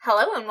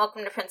Hello and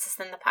welcome to Princess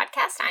and the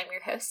Podcast. I'm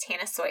your host,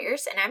 Hannah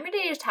Sawyers, and I'm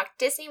ready to talk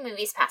Disney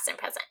movies past and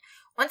present.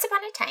 Once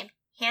upon a time,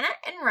 Hannah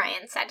and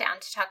Ryan sat down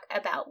to talk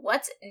about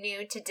what's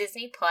new to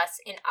Disney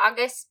Plus in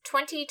August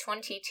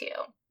 2022.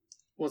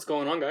 What's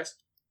going on, guys?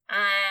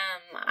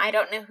 I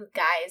don't know who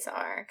guys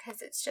are,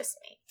 because it's just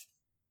me.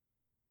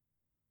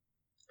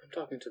 I'm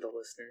talking to the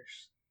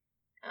listeners.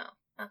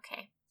 Oh,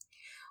 okay.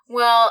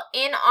 Well,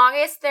 in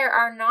August, there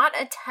are not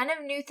a ton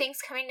of new things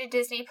coming to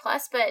Disney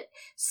Plus, but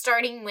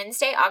starting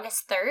Wednesday,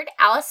 August 3rd,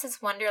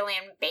 Alice's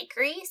Wonderland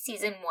Bakery,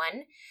 Season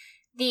 1,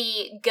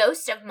 The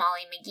Ghost of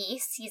Molly McGee,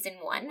 Season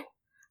 1,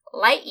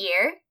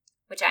 Lightyear,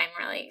 which I'm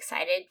really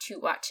excited to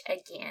watch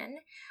again,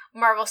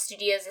 Marvel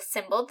Studios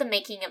Assembled, The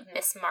Making of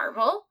Miss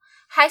Marvel,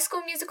 High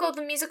School Musical,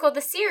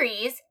 The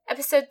Series,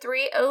 Episode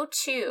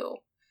 302.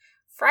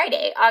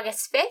 Friday,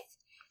 August 5th,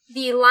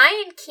 The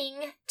Lion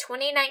King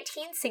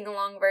 2019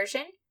 sing-along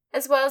version,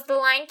 as well as The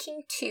Lion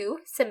King 2,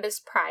 Simba's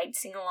Pride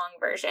sing-along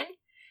version,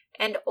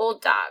 and Old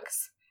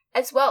Dogs,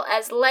 as well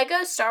as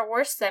Lego Star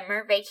Wars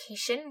Summer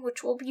Vacation,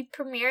 which will be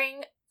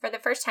premiering for the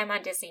first time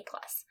on Disney+.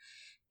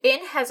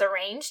 Ben has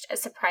arranged a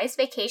surprise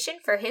vacation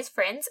for his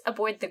friends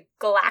aboard the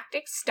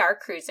Galactic Star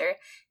Cruiser,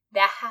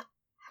 the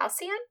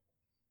Halcyon?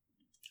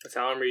 That's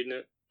how I'm reading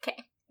it.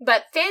 Okay.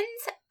 But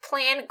Finn's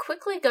plan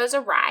quickly goes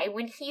awry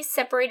when he's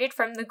separated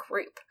from the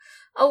group.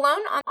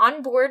 Alone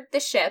on board the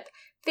ship,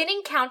 Finn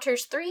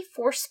encounters three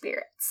Force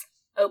spirits,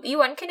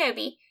 Obi-Wan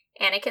Kenobi,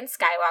 Anakin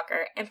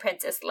Skywalker, and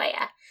Princess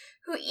Leia,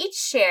 who each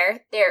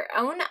share their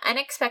own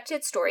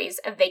unexpected stories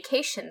of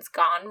vacations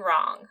gone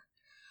wrong.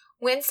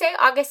 Wednesday,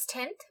 August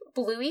 10th,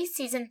 Bluey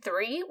Season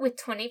 3 with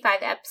 25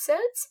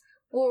 episodes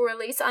will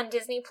release on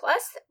Disney+.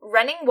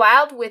 Running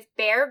Wild with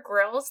Bear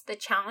Grylls The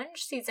Challenge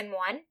Season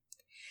 1.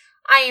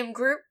 I Am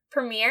Groot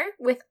premiere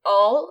with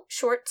all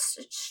shorts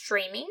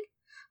streaming.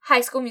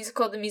 High School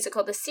Musical,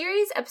 The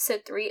Series,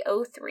 Episode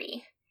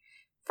 303.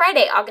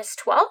 Friday,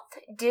 August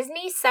 12th,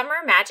 Disney Summer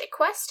Magic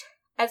Quest,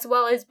 as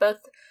well as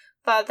both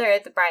Father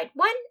of the Bride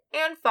 1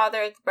 and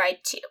Father of the Bride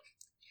 2.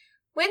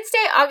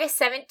 Wednesday, August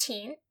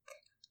 17th,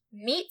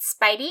 Meet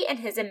Spidey and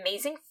His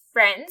Amazing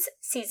Friends,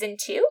 Season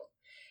 2.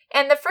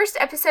 And the first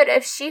episode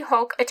of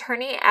She-Hulk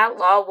Attorney at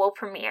Law will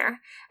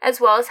premiere,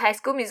 as well as High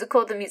School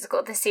Musical,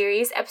 The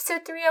Series,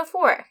 Episode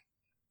 304.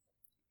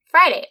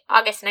 Friday,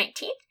 August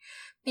 19th,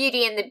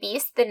 Beauty and the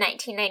Beast, the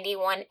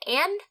 1991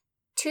 and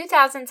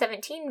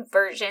 2017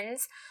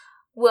 versions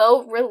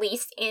will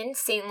release in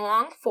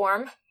sing-along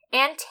form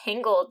and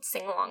Tangled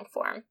sing-along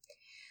form.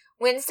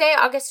 Wednesday,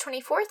 August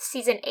 24th,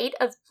 Season 8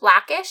 of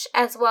Blackish,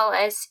 as well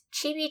as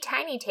Chibi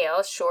Tiny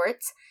Tales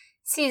shorts,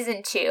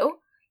 Season 2,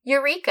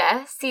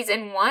 Eureka,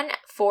 Season 1,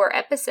 4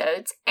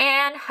 episodes,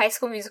 and High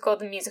School Musical,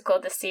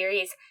 The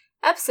Series,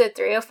 Episode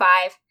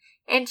 305,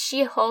 and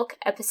She-Hulk,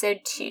 Episode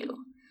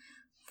 2.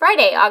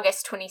 Friday,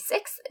 August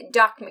 26th,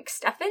 Doc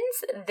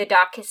McStuffins, The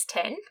Doc is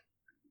 10.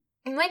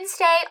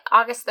 Wednesday,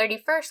 August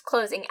 31st,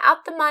 closing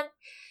out the month,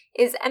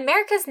 is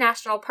America's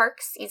National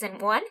Parks Season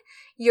 1,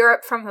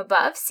 Europe from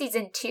Above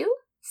Season 2,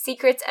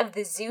 Secrets of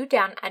the Zoo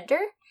Down Under,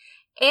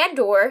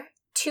 Andor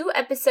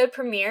 2-episode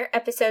premiere,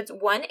 Episodes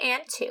 1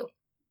 and 2.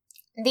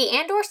 The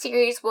Andor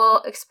series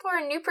will explore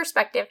a new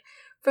perspective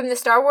from the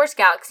Star Wars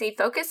galaxy,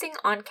 focusing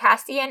on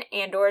Cassian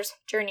Andor's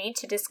journey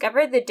to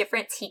discover the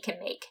difference he can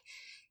make.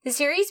 The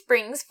series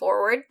brings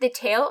forward the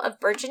tale of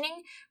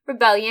burgeoning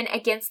rebellion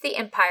against the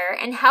Empire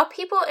and how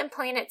people and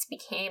planets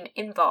became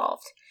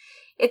involved.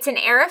 It's an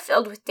era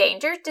filled with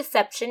danger,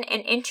 deception,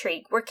 and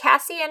intrigue, where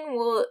Cassian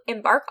will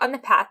embark on the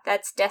path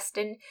that's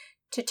destined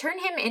to turn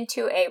him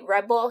into a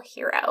rebel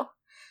hero.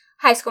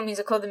 High School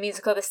Musical,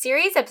 The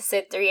Series,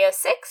 Episode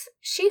 306,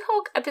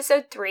 She-Hulk,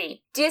 Episode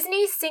 3.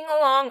 Disney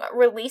sing-along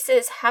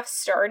releases have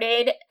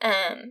started,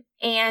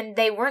 and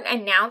they weren't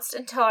announced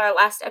until our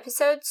last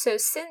episode, so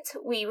since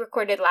we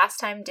recorded last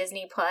time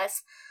Disney+,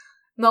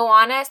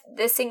 Moana,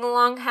 the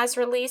sing-along, has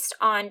released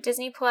on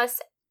Disney+,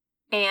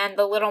 and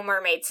The Little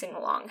Mermaid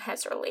sing-along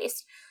has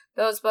released.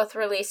 Those both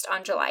released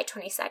on July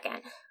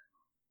 22nd.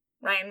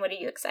 Ryan, what are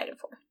you excited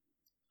for?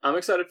 I'm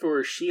excited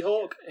for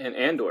She-Hulk and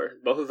Andor.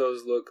 Both of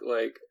those look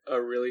like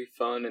a really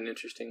fun and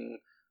interesting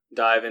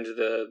dive into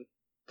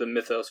the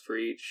mythos for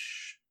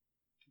each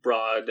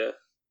broad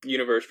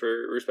universe,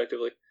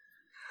 respectively.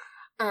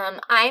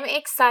 I'm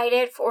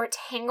excited for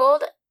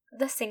Tangled,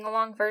 the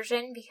sing-along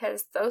version,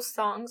 because those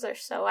songs are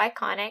so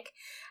iconic,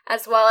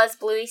 as well as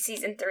Bluey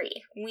Season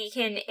 3. We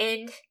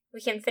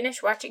can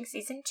finish watching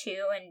Season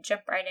 2 and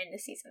jump right into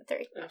Season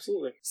 3.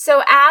 Absolutely.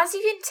 So as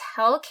you can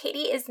tell,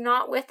 Katie is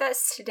not with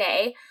us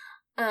today.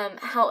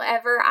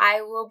 However, I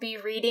will be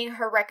reading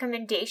her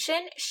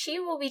recommendation. She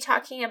will be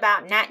talking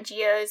about Nat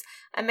Geo's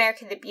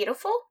America the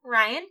Beautiful.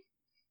 Ryan?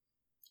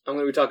 I'm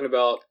going to be talking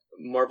about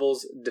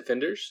Marvel's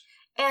Defenders.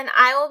 And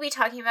I will be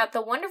talking about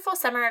The Wonderful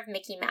Summer of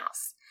Mickey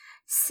Mouse.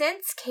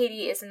 Since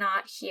Katie is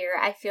not here,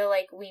 I feel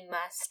like we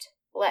must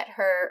let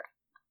her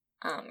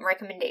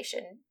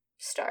recommendation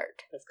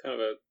start. That's kind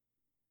of a...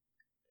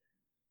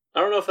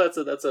 I don't know if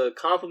that's a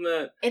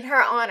compliment. In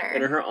her honor.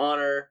 In her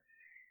honor.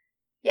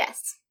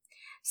 Yes.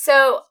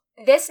 So,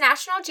 This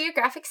National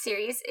Geographic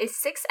series is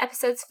 6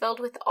 episodes filled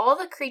with all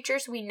the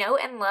creatures we know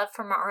and love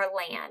from our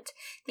land.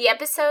 The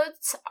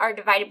episodes are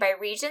divided by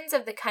regions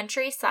of the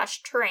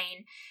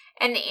country/terrain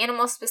and the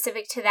animals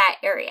specific to that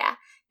area.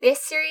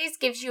 This series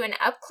gives you an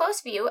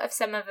up-close view of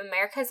some of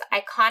America's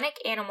iconic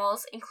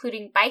animals,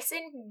 including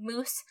bison,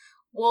 moose,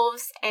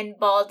 wolves, and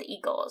bald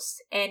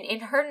eagles. And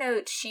in her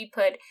notes, she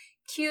put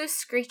cues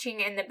screeching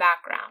in the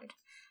background.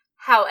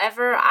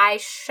 However, I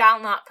shall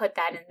not put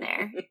that in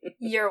there.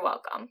 You're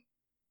welcome.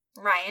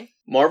 Ryan?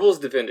 Marvel's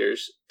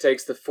Defenders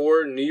takes the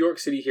 4 New York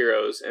City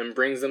heroes and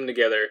brings them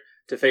together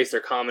to face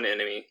their common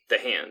enemy, the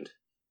Hand.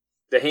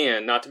 The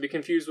Hand, not to be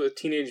confused with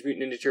Teenage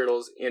Mutant Ninja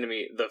Turtles'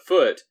 enemy, the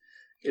Foot,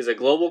 is a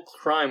global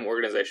crime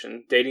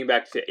organization dating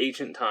back to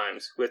ancient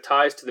times, with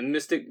ties to the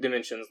mystic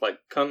dimensions like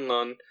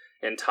Kunlun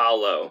and Ta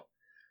Lo.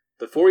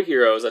 The 4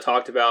 heroes I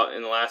talked about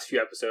in the last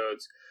few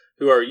episodes,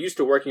 who are used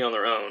to working on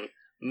their own,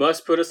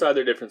 must put aside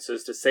their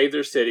differences to save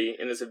their city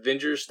in this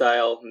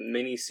Avengers-style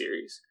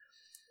mini-series.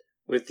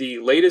 With the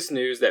latest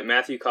news that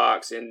Matthew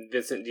Cox and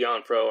Vincent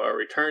D'Onofrio are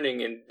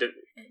returning in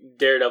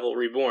Daredevil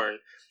Reborn,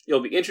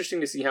 it'll be interesting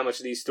to see how much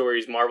of these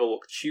stories Marvel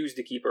will choose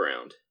to keep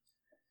around.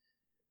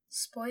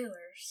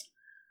 Spoilers.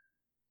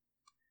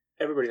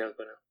 Everybody knows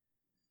by now.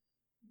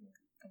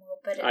 Well,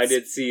 but I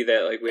did see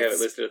that, like, we have it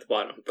listed at the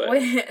bottom,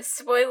 but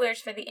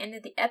spoilers for the end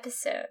of the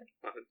episode.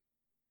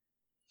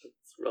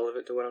 It's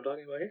relevant to what I'm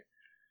talking about here.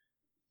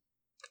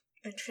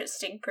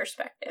 Interesting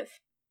perspective.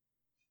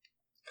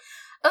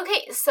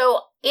 Okay,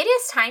 so it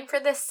is time for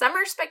the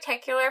Summer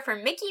Spectacular for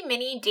Mickey,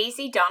 Minnie,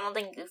 Daisy, Donald,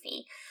 and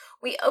Goofy.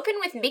 We open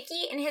with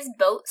Mickey in his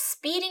boat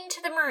speeding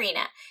to the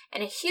marina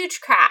and a huge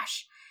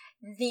crash.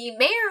 The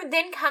mayor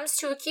then comes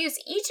to accuse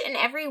each and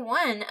every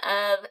one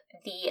of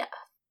the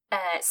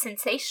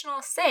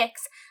Sensational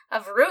Six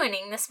of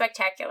ruining the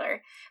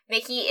spectacular.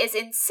 Mickey is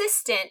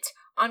insistent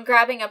on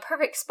grabbing a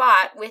perfect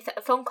spot with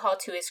a phone call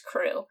to his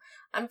crew.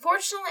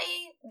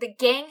 Unfortunately, the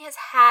gang has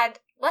had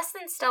less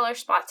than stellar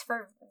spots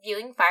for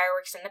viewing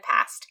fireworks in the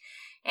past,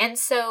 and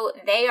so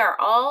they are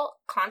all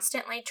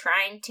constantly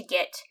trying to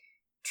get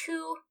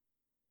to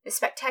the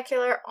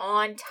spectacular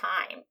on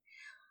time.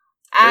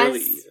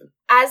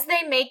 As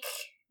they make...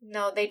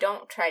 No, they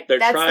don't try.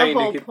 That's the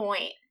whole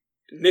point.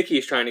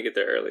 Mickey's trying to get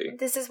there early.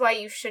 This is why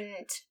you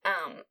shouldn't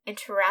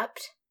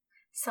interrupt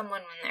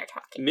someone when they're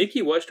talking.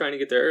 Mickey was trying to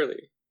get there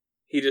early.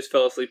 He just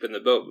fell asleep in the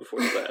boat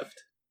before he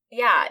left.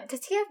 Yeah,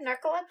 does he have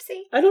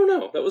narcolepsy? I don't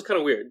know. That was kind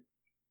of weird.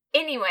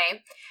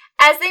 Anyway,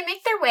 as they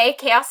make their way,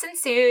 chaos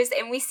ensues,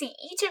 and we see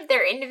each of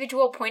their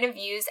individual point of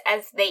views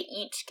as they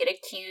each get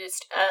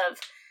accused of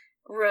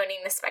ruining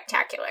the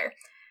spectacular.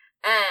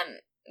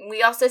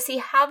 We also see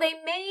how they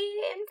may,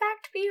 in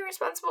fact, be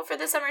responsible for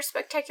the Summer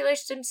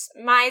Spectacular's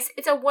demise.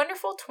 It's a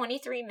wonderful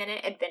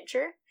 23-minute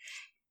adventure.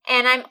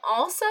 And I'm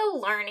also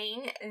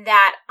learning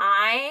that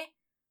I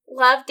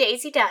love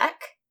Daisy Duck.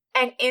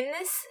 And in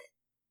this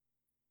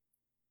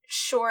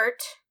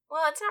short...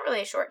 Well, it's not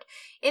really short.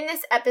 In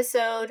this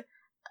episode,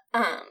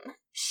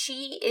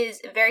 she is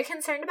very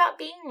concerned about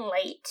being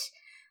late,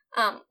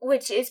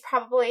 which is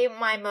probably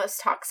my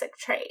most toxic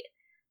trait.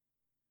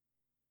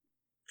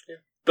 Yeah.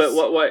 But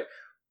what?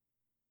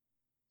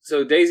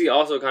 So Daisy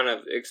also kind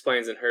of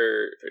explains in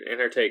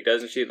her take,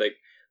 doesn't she? Like,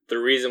 the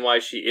reason why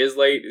she is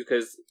late is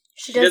because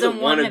she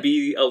doesn't want to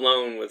be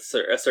alone with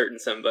a certain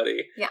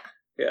somebody. Yeah.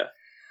 Yeah.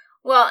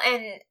 Well,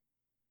 and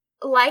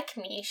like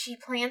me, she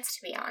plans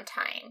to be on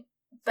time.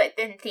 But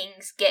then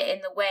things get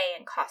in the way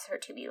and cause her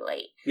to be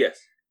late. Yes.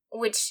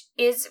 Which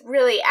is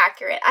really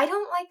accurate. I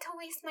don't like to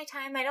waste my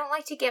time. I don't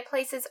like to get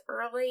places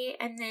early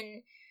and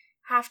then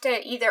have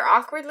to either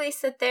awkwardly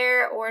sit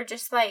there or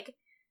just like,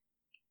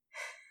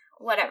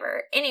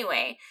 whatever.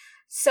 Anyway,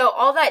 so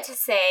all that to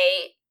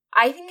say,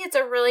 I think it's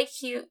a really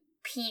cute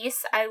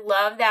piece. I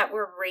love that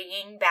we're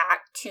bringing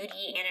back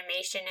 2D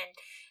animation, and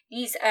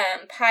these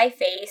pie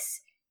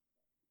face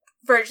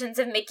versions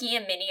of Mickey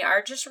and Minnie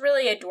are just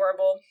really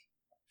adorable.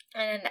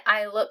 And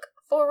I look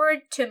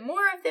forward to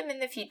more of them in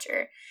the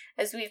future,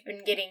 as we've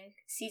been getting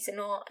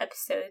seasonal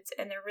episodes,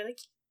 and they're really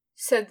cute.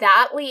 So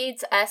that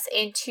leads us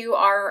into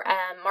our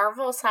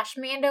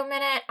Marvel/Mando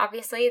minute.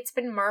 Obviously, it's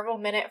been Marvel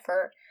minute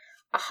for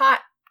a hot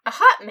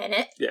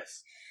minute.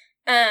 Yes.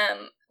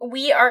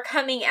 We are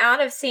coming out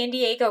of San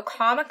Diego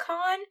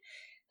Comic-Con,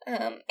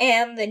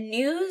 and the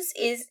news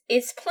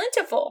is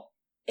plentiful.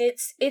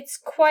 It's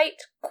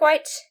quite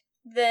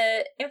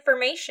the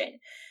information.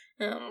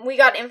 We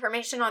got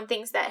information on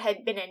things that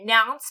had been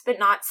announced but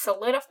not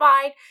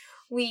solidified.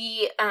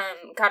 We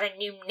got a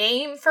new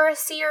name for a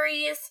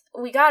series.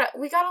 We got a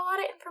lot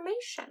of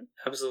information.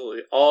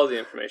 Absolutely, all the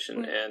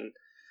information,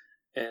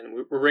 and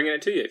we're bringing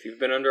it to you if you've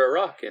been under a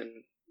rock,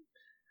 and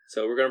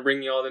so we're going to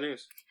bring you all the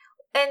news.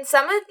 And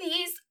some of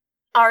these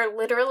are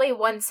literally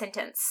one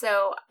sentence.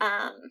 So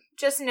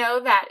just know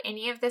that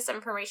any of this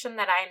information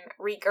that I'm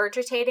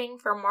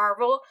regurgitating for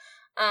Marvel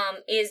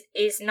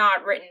is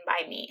not written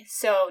by me.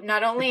 So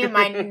not only am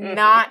I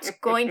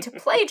not going to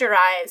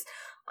plagiarize,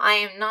 I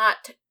am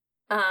not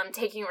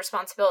taking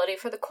responsibility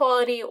for the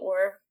quality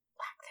or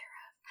lack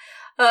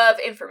thereof of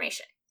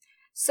information.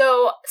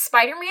 So,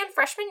 Spider-Man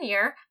freshman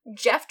year,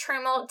 Jeff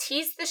Trammell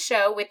teased the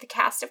show with the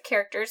cast of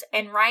characters,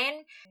 and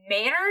Ryan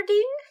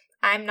Mannerding,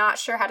 I'm not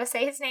sure how to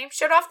say his name,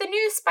 showed off the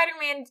new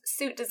Spider-Man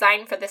suit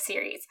design for the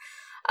series.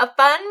 A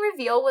fun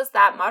reveal was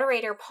that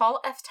moderator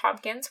Paul F.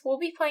 Tompkins will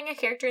be playing a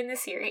character in the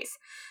series.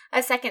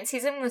 A second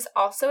season was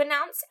also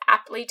announced,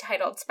 aptly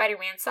titled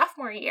Spider-Man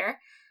Sophomore Year.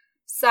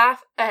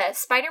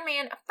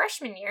 Spider-Man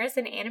Freshman Year is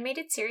an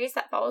animated series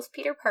that follows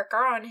Peter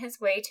Parker on his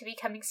way to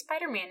becoming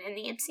Spider-Man in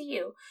the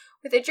MCU,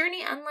 with a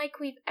journey unlike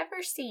we've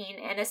ever seen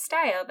and a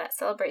style that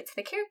celebrates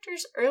the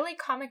character's early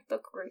comic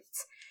book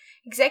roots.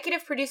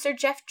 Executive producer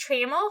Jeff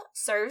Trammell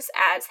serves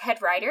as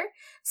head writer.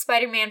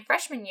 Spider-Man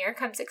Freshman Year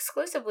comes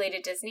exclusively to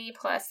Disney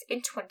Plus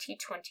in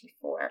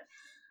 2024.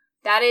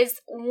 That is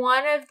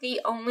one of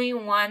the only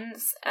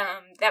ones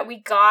that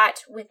we got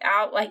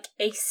without like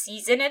a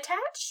season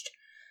attached.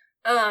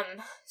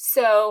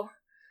 So,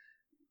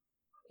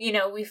 you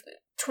know,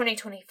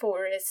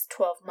 2024 is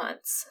 12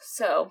 months,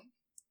 so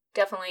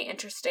definitely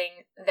interesting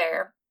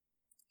there.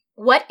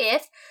 What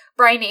If?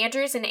 Brian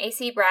Andrews and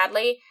AC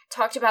Bradley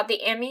talked about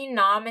the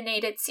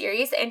Emmy-nominated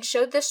series and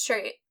showed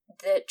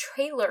the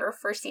trailer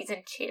for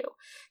Season 2.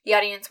 The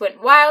audience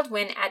went wild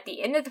when, at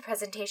the end of the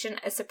presentation,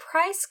 a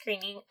surprise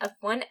screening of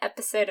one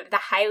episode of the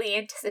highly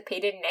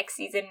anticipated next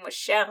season was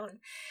shown,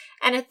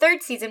 and a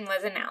third season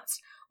was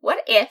announced.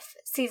 What If?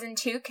 Season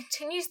 2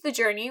 continues the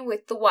journey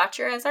with the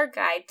Watcher as our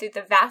guide through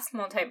the vast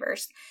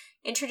multiverse,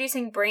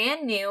 introducing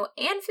brand new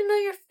and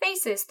familiar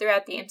faces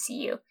throughout the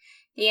MCU.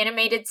 The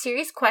animated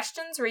series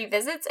questions,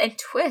 revisits, and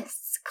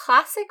twists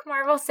classic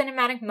Marvel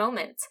cinematic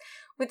moments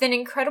with an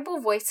incredible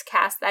voice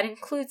cast that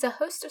includes a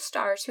host of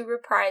stars who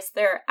reprise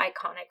their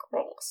iconic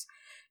roles.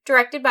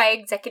 Directed by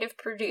executive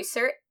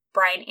producer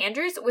Brian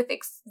Andrews with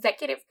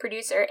executive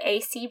producer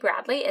A.C.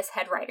 Bradley as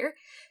head writer,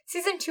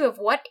 Season 2 of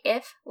What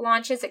If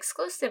launches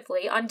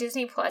exclusively on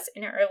Disney Plus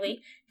in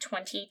early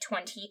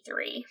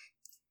 2023.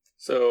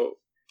 So,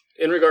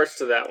 in regards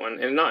to that one,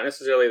 and not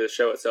necessarily the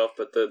show itself,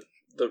 but the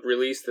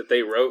release that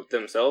they wrote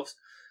themselves,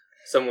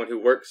 someone who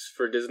works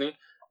for Disney,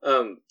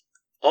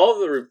 all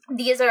the...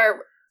 These are,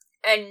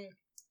 and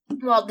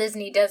while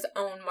Disney does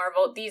own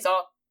Marvel, these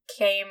all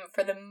came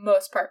for the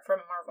most part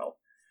from Marvel.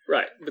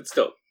 Right, but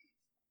still,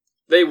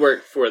 they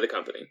work for the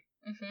company.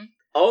 Mm-hmm.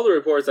 All the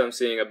reports I'm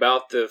seeing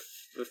about the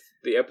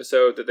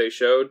episode that they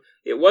showed,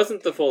 it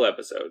wasn't the full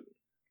episode.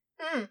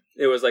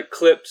 It was like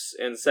clips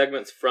and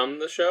segments from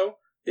the show,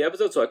 the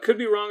episode, so I could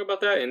be wrong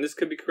about that, and this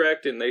could be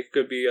correct, and they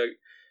could be like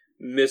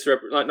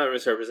not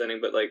misrepresenting,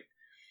 but like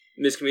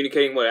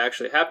miscommunicating what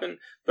actually happened.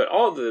 But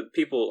all the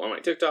people on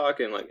like TikTok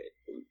and like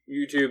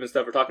YouTube and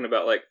stuff are talking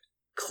about like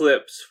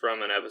clips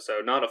from an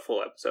episode, not a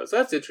full episode. So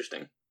that's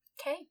interesting.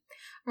 Okay.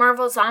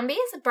 Marvel Zombies.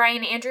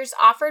 Brian Andrews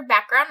offered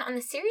background on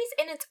the series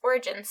and its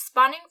origins,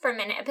 spawning from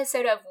an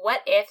episode of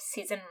What If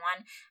Season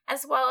 1,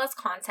 as well as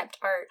concept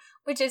art,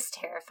 which is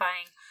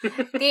terrifying.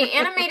 The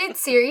animated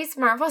series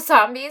Marvel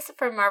Zombies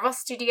from Marvel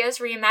Studios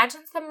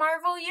reimagines the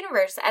Marvel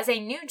Universe as a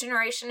new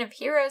generation of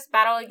heroes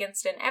battle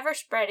against an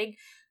ever-spreading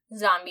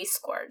zombie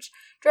scourge.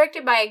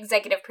 Directed by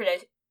executive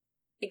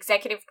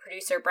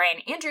producer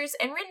Brian Andrews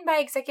and written by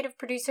executive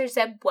producer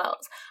Zeb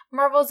Wells,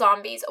 Marvel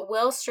Zombies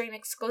will stream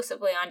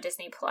exclusively on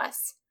Disney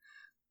Plus.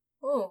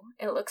 Ooh,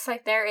 it looks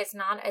like there is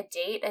not a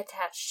date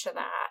attached to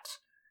that.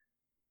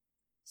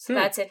 So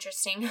that's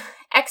interesting.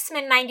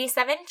 X-Men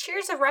 97,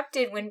 cheers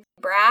erupted when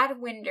Brad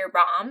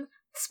Winderbaum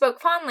spoke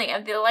fondly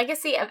of the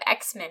legacy of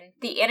X-Men,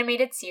 the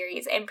animated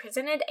series, and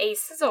presented a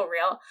sizzle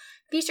reel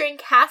featuring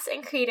cast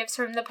and creatives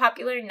from the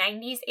popular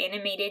 90s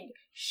animated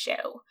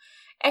show.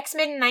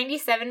 X-Men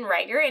 97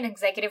 writer and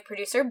executive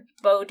producer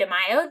Beau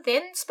DeMaio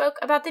then spoke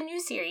about the new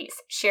series,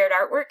 shared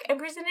artwork, and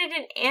presented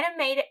an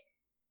animatic?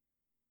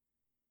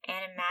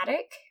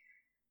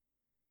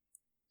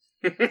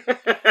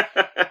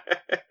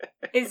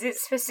 Is it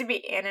supposed to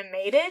be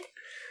animated?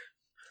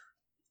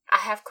 I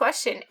have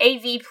question.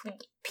 AV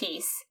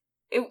piece.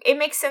 It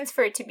makes sense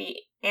for it to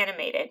be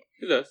animated.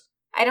 It does.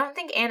 I don't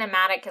think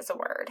animatic is a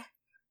word.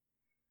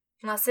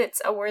 Unless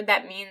it's a word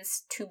that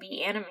means to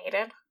be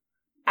animated.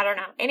 I don't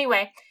know.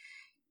 Anyway,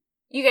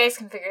 you guys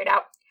can figure it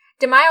out.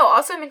 DeMaio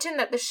also mentioned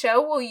that the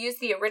show will use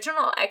the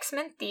original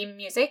X-Men theme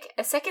music.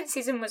 A second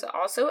season was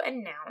also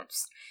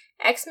announced.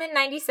 X-Men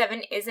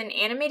 97 is an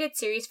animated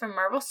series from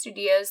Marvel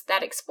Studios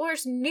that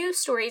explores new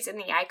stories in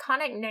the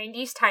iconic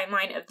 90s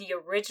timeline of the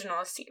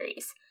original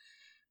series.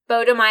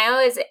 Beau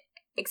DeMaio is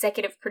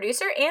executive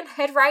producer and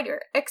head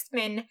writer.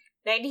 X-Men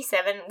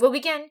 97 will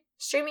begin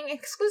streaming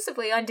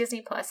exclusively on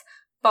Disney Plus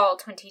fall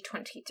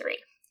 2023.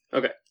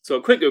 Okay, so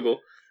a quick Google.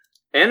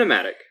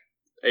 Animatic,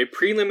 a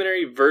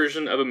preliminary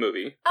version of a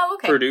movie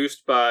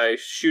produced by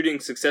shooting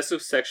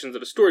successive sections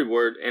of a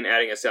storyboard and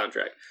adding a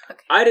soundtrack.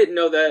 Okay. I didn't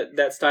know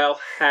that style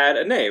had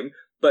a name,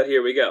 but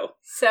here we go.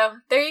 So,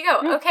 there you go.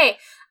 Yeah. Okay,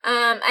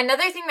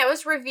 another thing that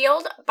was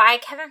revealed by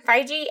Kevin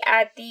Feige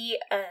at the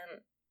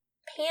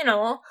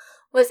panel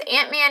was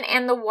Ant-Man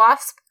and the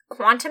Wasp: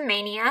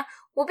 Quantumania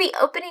will be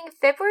opening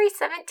February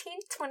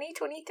 17th,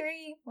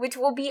 2023, which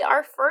will be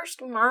our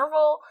first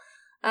Marvel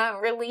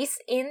release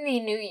in the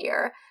new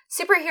year,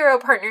 superhero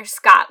partners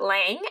Scott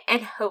Lang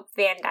and Hope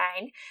Van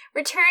Dyne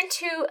return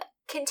to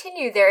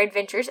continue their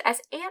adventures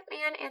as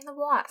Ant-Man and the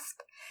Wasp.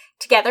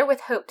 Together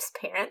with Hope's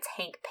parents,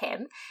 Hank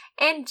Pym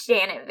and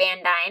Janet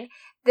Van Dyne,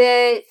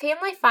 the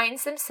family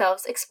finds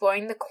themselves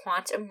exploring the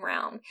quantum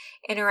realm,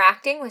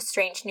 interacting with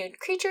strange new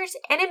creatures,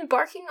 and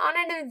embarking on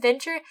an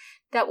adventure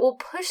that will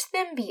push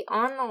them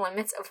beyond the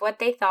limits of what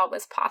they thought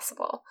was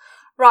possible.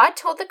 Rod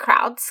told the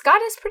crowd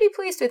Scott is pretty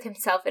pleased with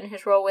himself in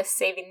his role with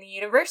saving the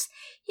universe.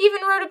 He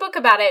even wrote a book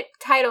about it,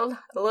 titled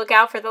Look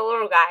Out for the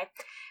Little Guy.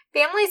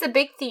 Family is a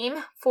big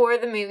theme for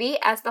the movie,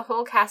 as the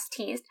whole cast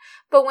teased,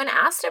 but when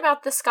asked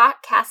about the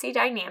Scott-Cassie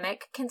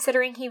dynamic,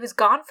 considering he was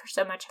gone for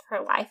so much of her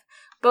life,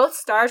 both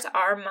stars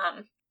are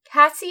mum.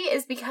 Cassie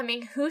is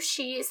becoming who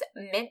she's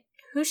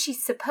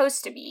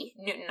supposed to be,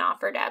 Newton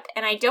offered up,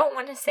 and I don't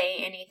want to say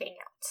anything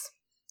else.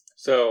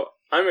 So,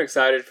 I'm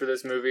excited for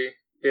this movie.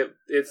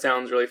 It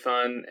sounds really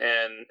fun,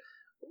 and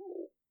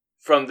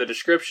from the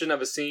description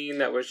of a scene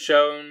that was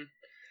shown,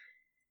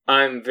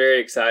 I'm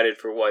very excited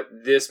for what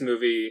this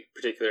movie in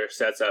particular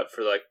sets up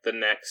for, like, the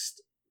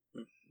next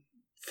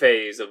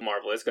phase of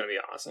Marvel. It's going to be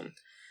awesome.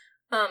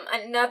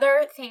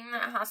 Another thing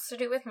that has to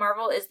do with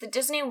Marvel is the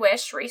Disney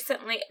Wish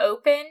recently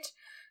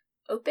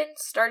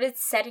started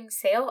setting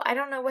sail. I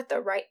don't know what the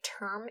right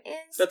term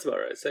is. That's about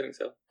right, setting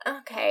sail.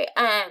 Okay,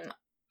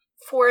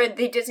 for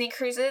the Disney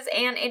cruises,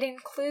 and it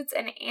includes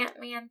an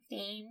Ant-Man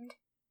themed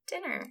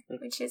dinner,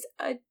 which is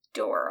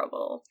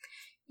adorable.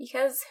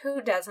 Because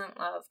who doesn't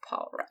love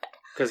Paul Rudd?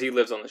 Because he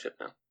lives on the ship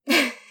now.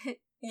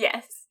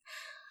 Yes.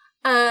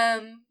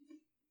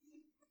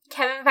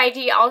 Kevin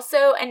Feige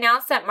also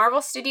announced that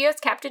Marvel Studios'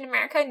 Captain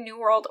America New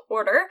World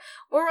Order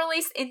will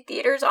release in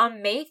theaters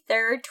on May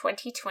 3rd,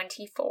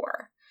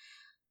 2024.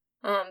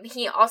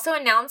 He also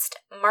announced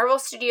Marvel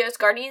Studios'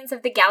 Guardians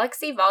of the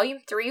Galaxy Volume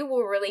 3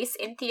 will release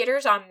in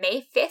theaters on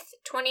May 5th,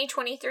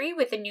 2023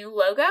 with a new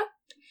logo.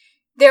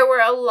 There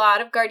were a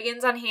lot of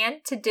Guardians on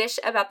hand to dish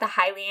about the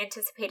highly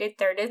anticipated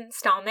third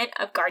installment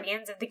of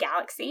Guardians of the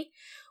Galaxy,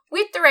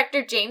 with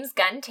director James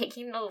Gunn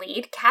taking the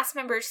lead. Cast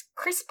members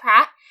Chris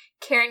Pratt,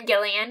 Karen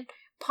Gillan,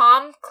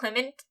 Palm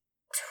Clemente,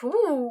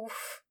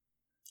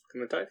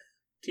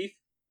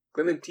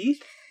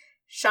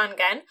 Sean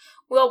Gunn,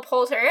 Will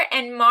Poulter,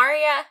 and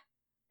Maria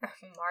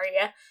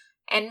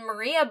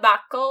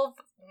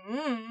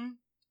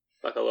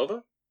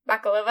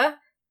Bakalova,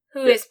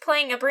 who is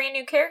playing a brand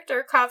new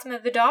character, Cosmo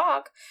the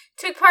dog,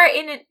 took part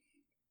in it.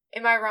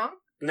 Am I wrong?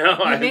 No,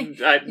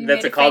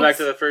 that's a callback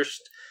to the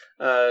first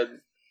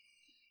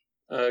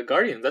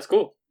Guardian. That's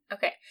cool.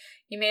 Okay,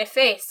 you made a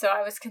face, so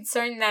I was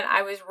concerned that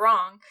I was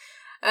wrong.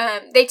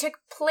 They took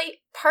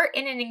part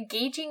in an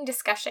engaging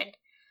discussion.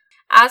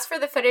 As for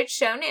the footage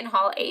shown in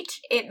Hall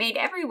H, it made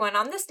everyone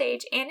on the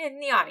stage and in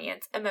the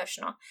audience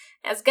emotional,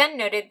 as Gunn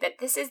noted that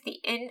this is the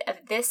end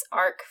of this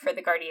arc for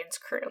the Guardians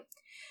crew.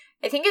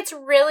 I think it's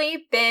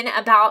really been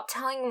about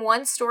telling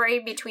one story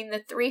between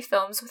the three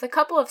films with a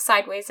couple of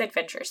sideways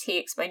adventures, he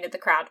explained to the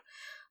crowd.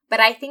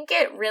 But I think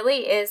it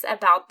really is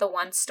about the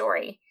one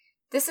story.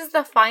 This is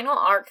the final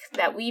arc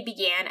that we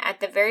began at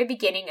the very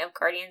beginning of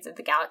Guardians of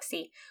the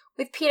Galaxy,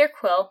 with Peter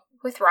Quill,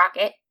 with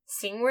Rocket,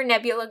 seeing where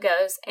Nebula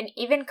goes, and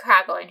even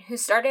Kraglin, who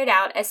started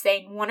out as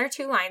saying one or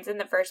two lines in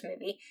the first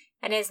movie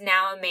and is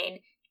now a main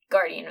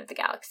Guardian of the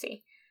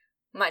Galaxy,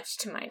 much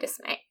to my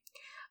dismay.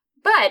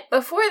 But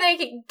before they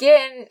could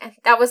get in,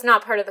 that was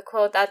not part of the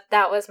quote,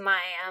 that was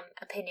my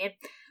opinion.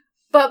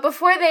 But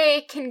before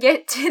they can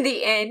get to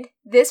the end,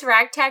 this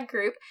ragtag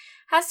group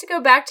has to go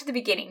back to the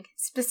beginning,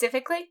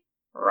 specifically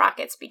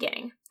Rocket's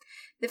beginning.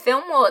 The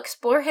film will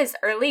explore his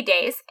early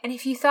days, and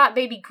if you thought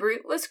Baby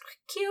Groot was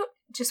cute,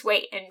 just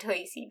wait until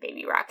you see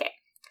Baby Rocket.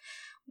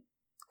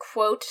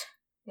 Quote,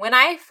 "When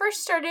I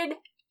first started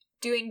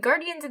doing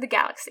Guardians of the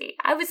Galaxy,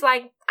 I was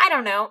like, I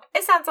don't know,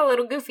 it sounds a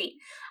little goofy.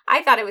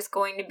 I thought it was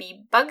going to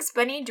be Bugs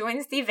Bunny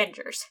joins the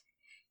Avengers."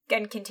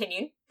 Gunn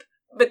continued,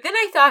 "But then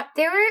I thought,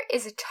 there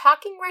is a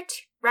talking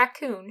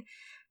raccoon.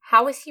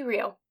 How is he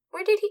real?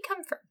 Where did he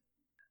come from?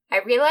 I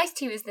realized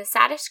he was the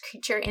saddest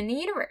creature in the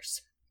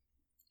universe.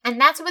 And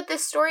that's what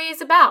this story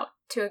is about,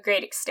 to a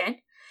great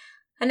extent."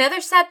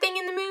 Another sad thing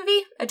in the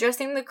movie,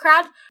 addressing the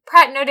crowd,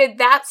 Pratt noted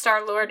that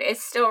Star-Lord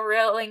is still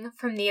reeling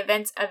from the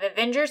events of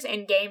Avengers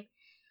Endgame,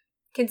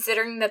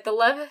 considering that the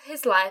love of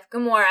his life,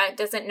 Gamora,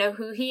 doesn't know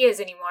who he is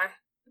anymore.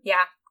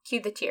 Yeah,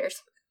 cue the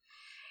tears.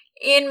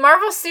 In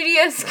Marvel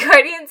Studios'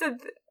 Guardians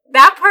of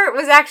that part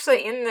was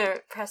actually in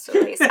the press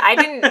release. I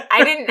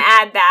didn't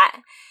add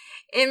that.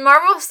 In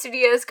Marvel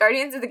Studios'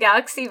 Guardians of the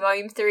Galaxy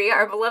Volume 3,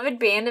 our beloved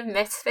band of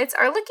misfits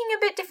are looking a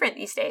bit different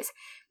these days.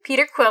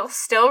 Peter Quill,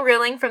 still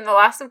reeling from the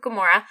loss of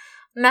Gamora,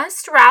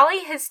 must rally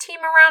his team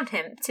around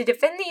him to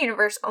defend the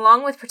universe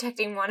along with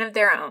protecting one of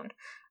their own.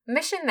 A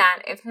mission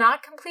that, if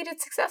not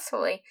completed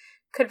successfully,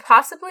 could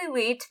possibly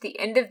lead to the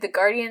end of the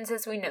Guardians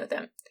as we know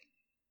them.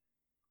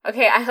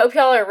 Okay, I hope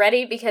y'all are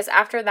ready, because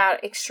after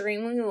that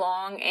extremely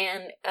long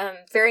and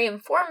very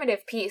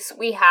informative piece,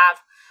 we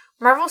have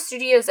Marvel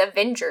Studios'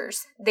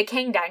 Avengers, The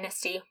Kang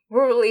Dynasty,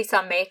 will release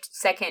on May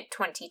 2nd,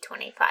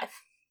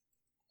 2025.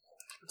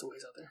 It's a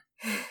ways out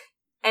there.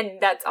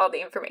 And that's all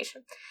the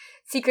information.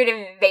 Secret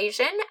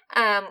Invasion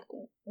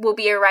will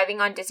be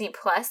arriving on Disney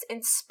Plus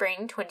in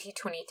spring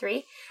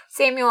 2023.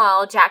 Samuel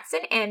L.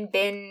 Jackson and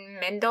Ben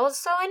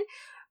Mendelsohn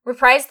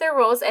reprise their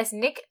roles as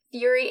Nick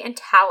Fury and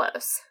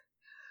Talos.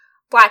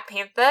 Black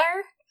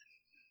Panther,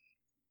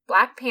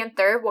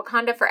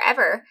 Wakanda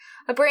Forever,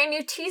 a brand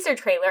new teaser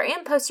trailer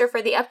and poster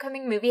for the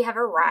upcoming movie have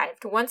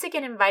arrived, once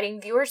again inviting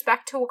viewers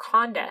back to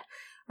Wakanda,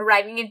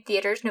 arriving in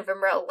theaters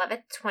November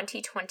 11th,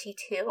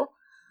 2022.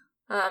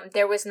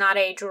 There was not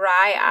a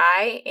dry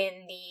eye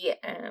in the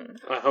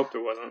I hope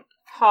there wasn't.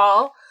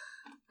 hall.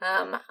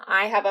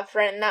 I have a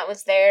friend that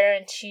was there,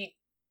 and she,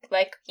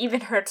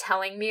 even her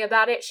telling me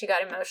about it, she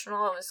got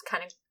emotional. It was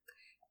kind of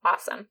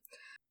awesome.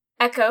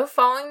 Echo,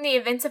 following the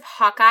events of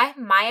Hawkeye,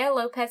 Maya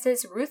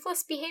Lopez's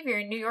ruthless behavior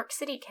in New York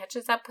City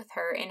catches up with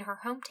her in her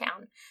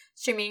hometown,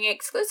 streaming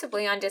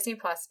exclusively on Disney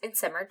Plus in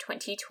summer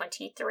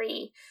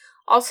 2023.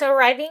 Also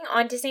arriving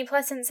on Disney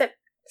Plus in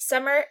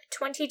summer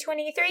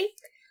 2023,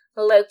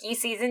 Loki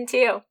Season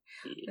 2.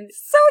 I'm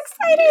so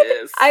excited!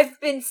 Yes. I've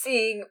been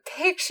seeing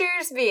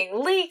pictures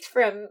being leaked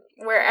from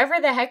wherever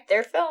the heck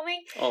they're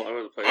filming. All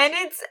over the place. And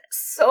it's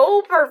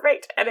so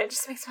perfect, and it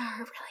just makes my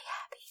heart really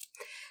happy.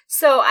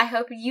 So I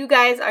hope you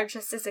guys are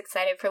just as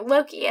excited for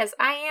Loki as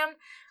I am.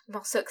 I'm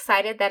also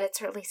excited that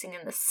it's releasing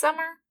in the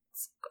summer.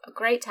 It's a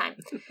great time.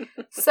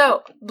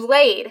 So,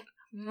 Blade,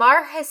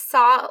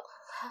 Mahershala?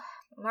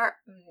 We're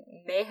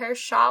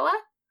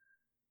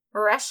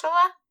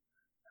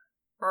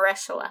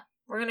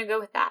going to go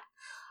with that.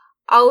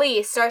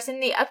 Ali stars in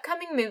the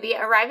upcoming movie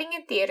arriving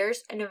in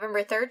theaters on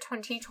November 3rd,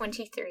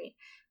 2023.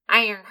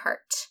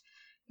 Ironheart.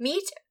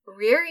 Meet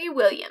Riri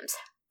Williams,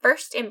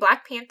 first in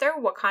Black Panther,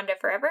 Wakanda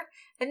Forever,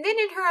 and then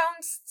in her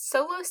own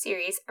solo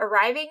series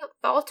arriving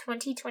fall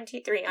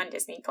 2023 on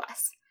Disney+.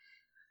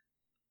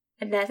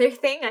 Another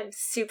thing I'm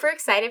super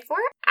excited for,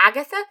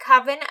 Agatha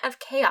Coven of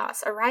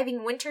Chaos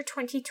arriving winter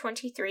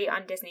 2023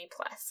 on Disney+.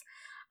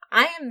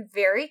 I am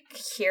very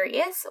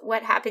curious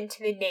what happened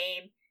to the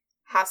name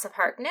House of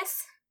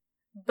Harkness,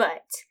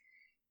 but,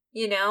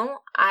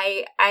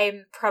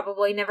 I'm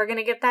probably never going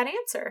to get that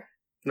answer.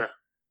 No.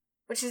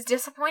 Which is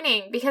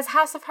disappointing, because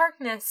House of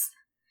Harkness,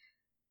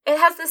 it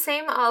has the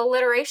same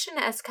alliteration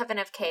as Coven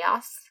of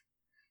Chaos.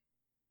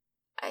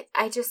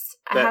 I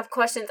have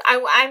questions.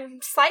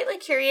 I'm slightly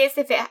curious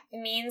if it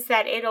means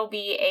that it'll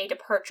be a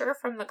departure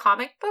from the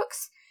comic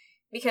books,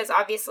 because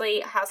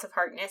obviously House of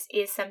Harkness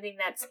is something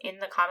that's in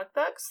the comic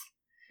books.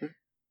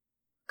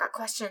 Got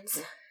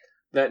questions.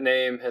 That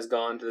name has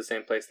gone to the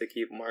same place they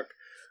keep Mark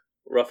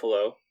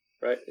Ruffalo,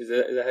 right? Is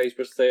that how you're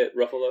supposed to say it?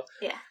 Ruffalo?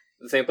 Yeah.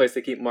 The same place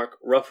they keep Mark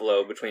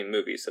Ruffalo between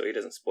movies, so he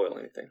doesn't spoil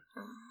anything.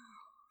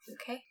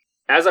 Okay.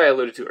 As I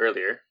alluded to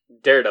earlier,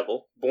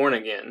 Daredevil, Born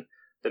Again,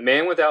 The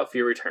Man Without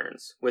Fear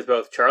returns, with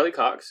both Charlie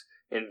Cox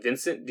and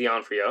Vincent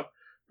D'Onofrio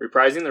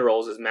reprising their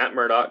roles as Matt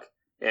Murdock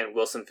and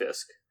Wilson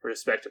Fisk,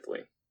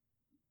 respectively.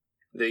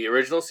 The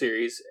original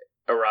series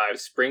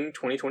arrives spring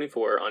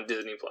 2024 on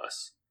Disney+.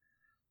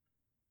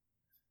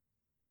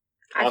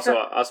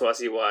 Also, I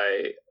see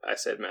why I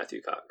said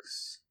Matthew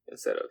Cox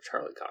instead of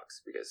Charlie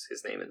Cox, because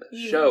his name in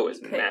the show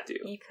is Matthew.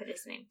 You put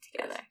his name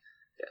together.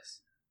 Yes.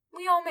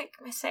 We all make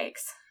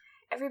mistakes.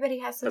 Everybody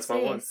has those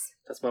days.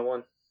 That's my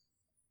one.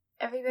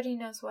 Everybody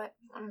knows what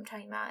I'm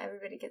talking about.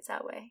 Everybody gets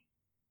that way.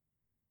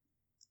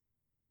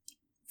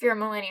 If you're a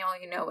millennial,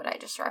 you know what I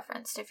just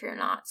referenced. If you're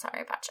not,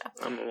 sorry about you.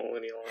 I'm a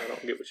millennial. I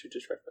don't get what you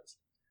just referenced.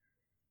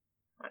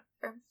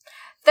 Whatever.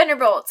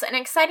 Thunderbolts, an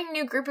exciting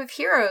new group of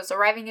heroes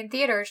arriving in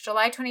theaters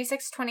July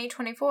 26,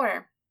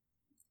 2024.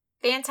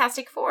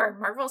 Fantastic Four,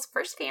 Marvel's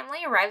first family,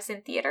 arrives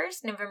in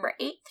theaters November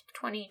 8th,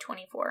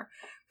 2024.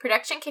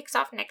 Production kicks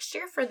off next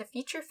year for the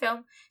feature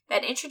film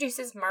that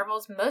introduces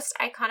Marvel's most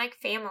iconic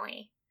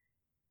family.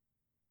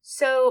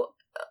 So,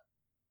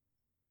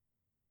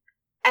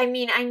 I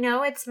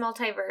know it's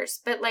multiverse,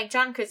 but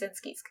John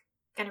Krasinski's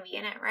gonna be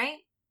in it, right?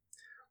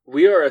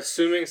 We are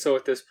assuming so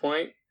at this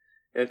point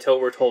until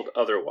we're told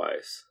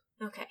otherwise.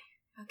 Okay.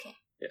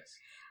 Yes.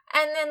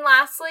 And then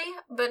lastly,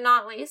 but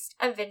not least,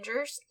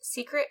 Avengers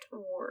Secret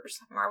Wars,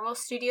 Marvel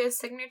Studios'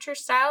 signature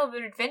style of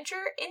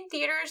adventure in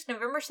theaters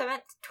November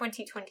 7th,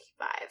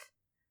 2025.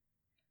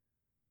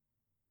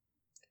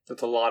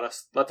 That's a lot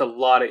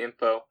of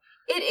info.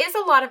 It is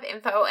a lot of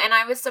info, and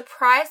I was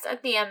surprised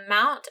at the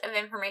amount of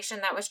information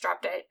that was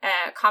dropped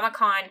at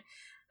Comic-Con.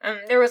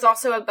 There was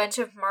also a bunch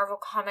of Marvel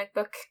comic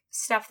book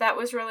stuff that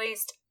was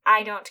released.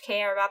 I don't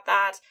care about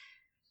that.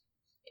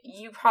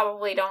 You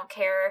probably don't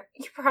care.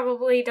 You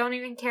probably don't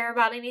even care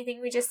about anything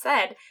we just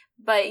said.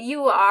 But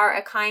you are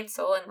a kind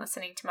soul in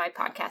listening to my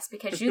podcast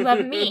because you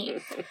love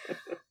me.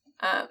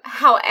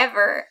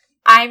 However,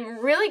 I'm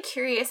really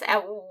curious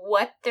at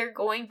what they're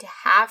going to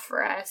have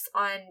for us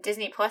on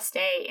Disney Plus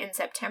Day in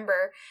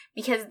September,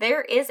 because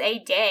there is a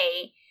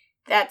day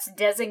that's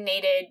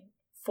designated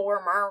for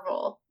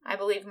Marvel. I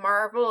believe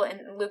Marvel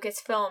and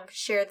Lucasfilm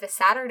share the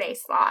Saturday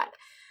slot.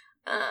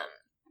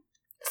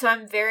 So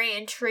I'm very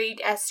intrigued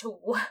as to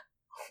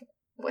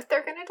what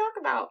they're going to talk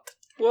about.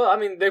 Well, I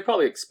mean, they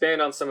probably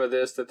expand on some of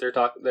this that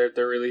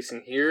they're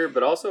releasing here,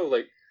 but also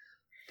like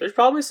there's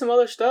probably some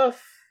other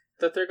stuff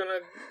that they're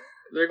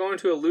going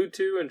to allude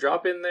to and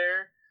drop in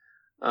there.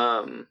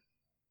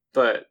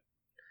 But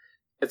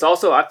it's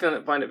also, I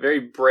find it very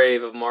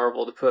brave of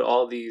Marvel to put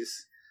all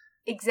these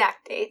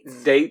exact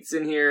dates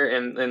in here,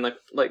 and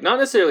like not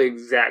necessarily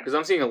exact, because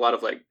I'm seeing a lot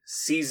of like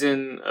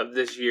season of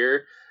this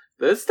year,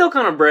 but it's still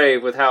kind of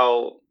brave with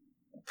how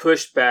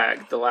pushed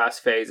back the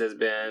last phase has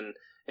been,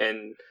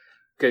 and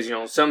because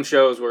some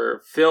shows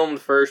were filmed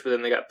first, but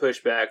then they got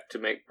pushed back to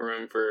make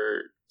room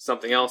for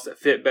something else that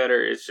fit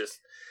better. It's just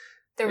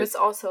there was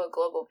also a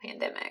global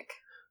pandemic.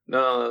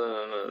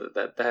 No.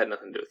 That had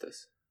nothing to do with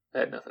this.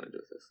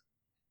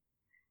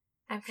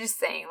 I'm just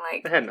saying,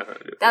 like, it had nothing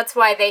to do with that's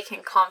why they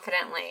can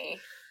confidently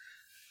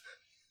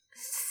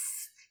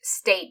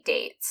state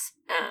dates.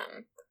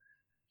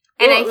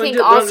 And I think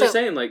also, I'm just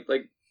saying, like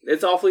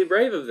it's awfully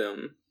brave of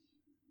them.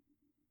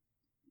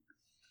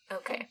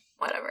 Okay,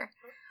 whatever.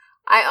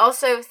 I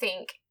also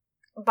think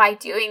by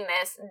doing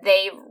this,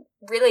 they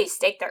really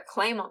stake their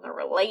claim on the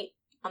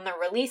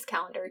release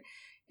calendar,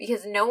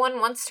 because no one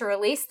wants to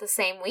release the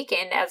same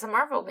weekend as a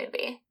Marvel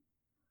movie.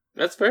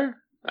 That's fair.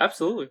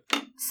 Absolutely.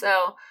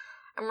 So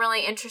I'm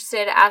really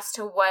interested as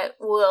to what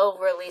will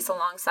release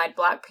alongside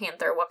Black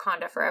Panther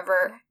Wakanda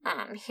Forever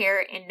here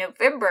in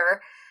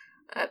November,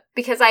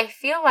 because I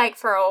feel like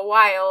for a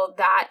while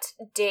that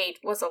date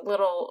was a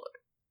little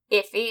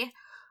iffy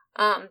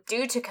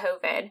due to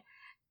COVID,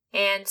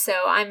 and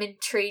so I'm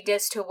intrigued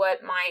as to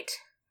what might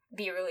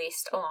be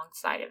released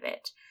alongside of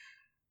it.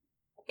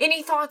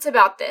 Any thoughts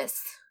about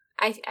this?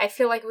 I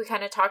feel like we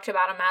kind of talked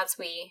about them as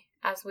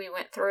we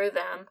went through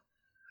them,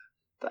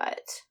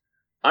 but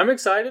I'm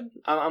excited.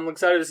 I'm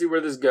excited to see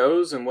where this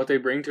goes and what they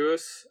bring to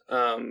us.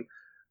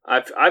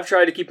 I've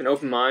tried to keep an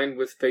open mind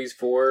with Phase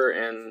 4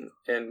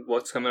 and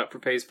what's coming up for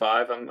Phase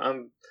 5.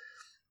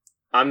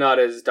 I'm not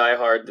as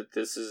diehard that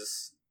this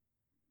is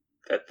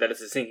that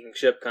it's a sinking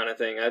ship kind of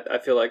thing. I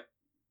feel like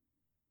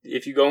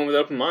if you go in with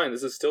open mind,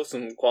 this is still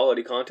some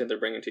quality content they're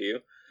bringing to you,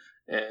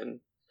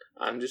 and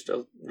I'm just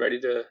ready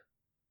to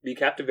be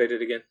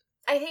captivated again.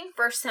 I think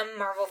for some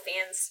Marvel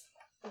fans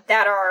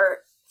that are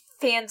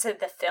fans of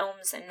the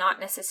films and not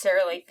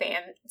necessarily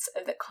fans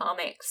of the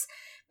comics,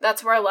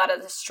 that's where a lot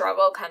of the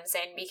struggle comes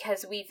in,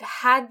 because we've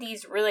had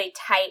these really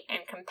tight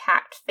and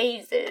compact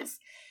phases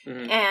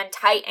and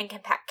tight and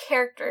compact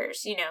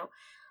characters.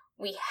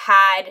 We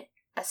had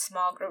a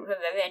small group of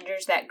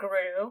Avengers that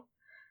grew,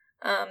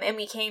 and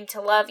we came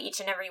to love each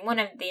and every one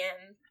of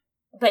them.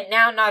 But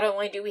now not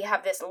only do we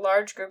have this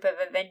large group of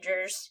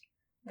Avengers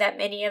that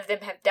many of them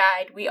have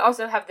died, we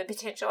also have the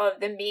potential of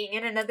them being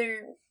in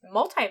another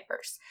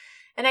multiverse.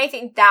 And I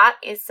think that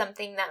is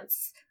something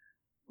that's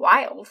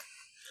wild.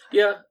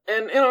 Yeah,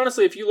 and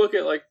honestly, if you look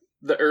at like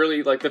the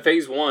early, like the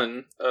Phase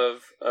 1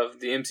 of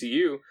the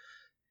MCU,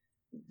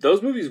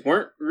 those movies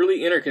weren't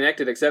really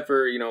interconnected except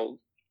for,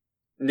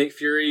 Nick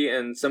Fury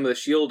and some of the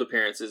S.H.I.E.L.D.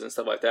 appearances and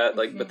stuff like that.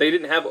 Like, but they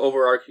didn't have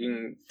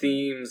overarching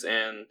themes,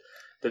 and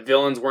the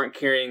villains weren't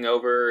carrying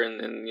over,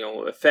 and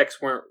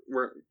effects weren't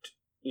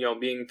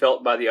being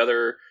felt by the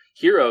other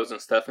heroes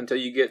and stuff until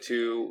you get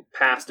to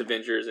past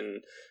Avengers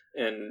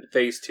and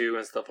Phase 2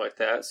 and stuff like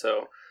that.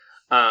 So,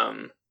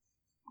 I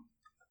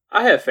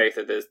have faith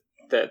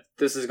that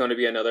this is going to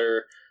be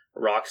another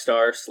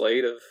Rockstar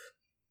slate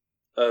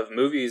of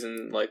movies,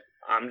 and like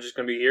I'm just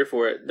going to be here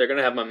for it. They're going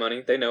to have my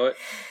money. They know it.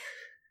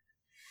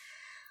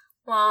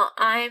 Well,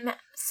 I'm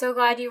so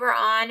glad you were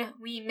on.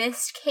 We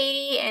missed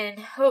Katie and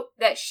hope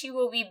that she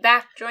will be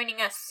back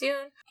joining us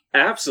soon.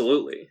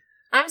 Absolutely.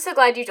 I'm so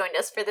glad you joined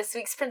us for this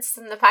week's Princess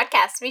in the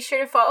Podcast. Be sure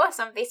to follow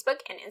us on Facebook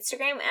and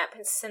Instagram at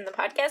Princess in the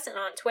Podcast, and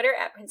on Twitter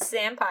at Princess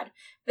and Pod.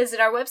 Visit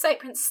our website,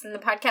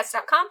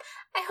 princessinthepodcast.com.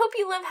 I hope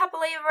you live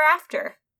happily ever after.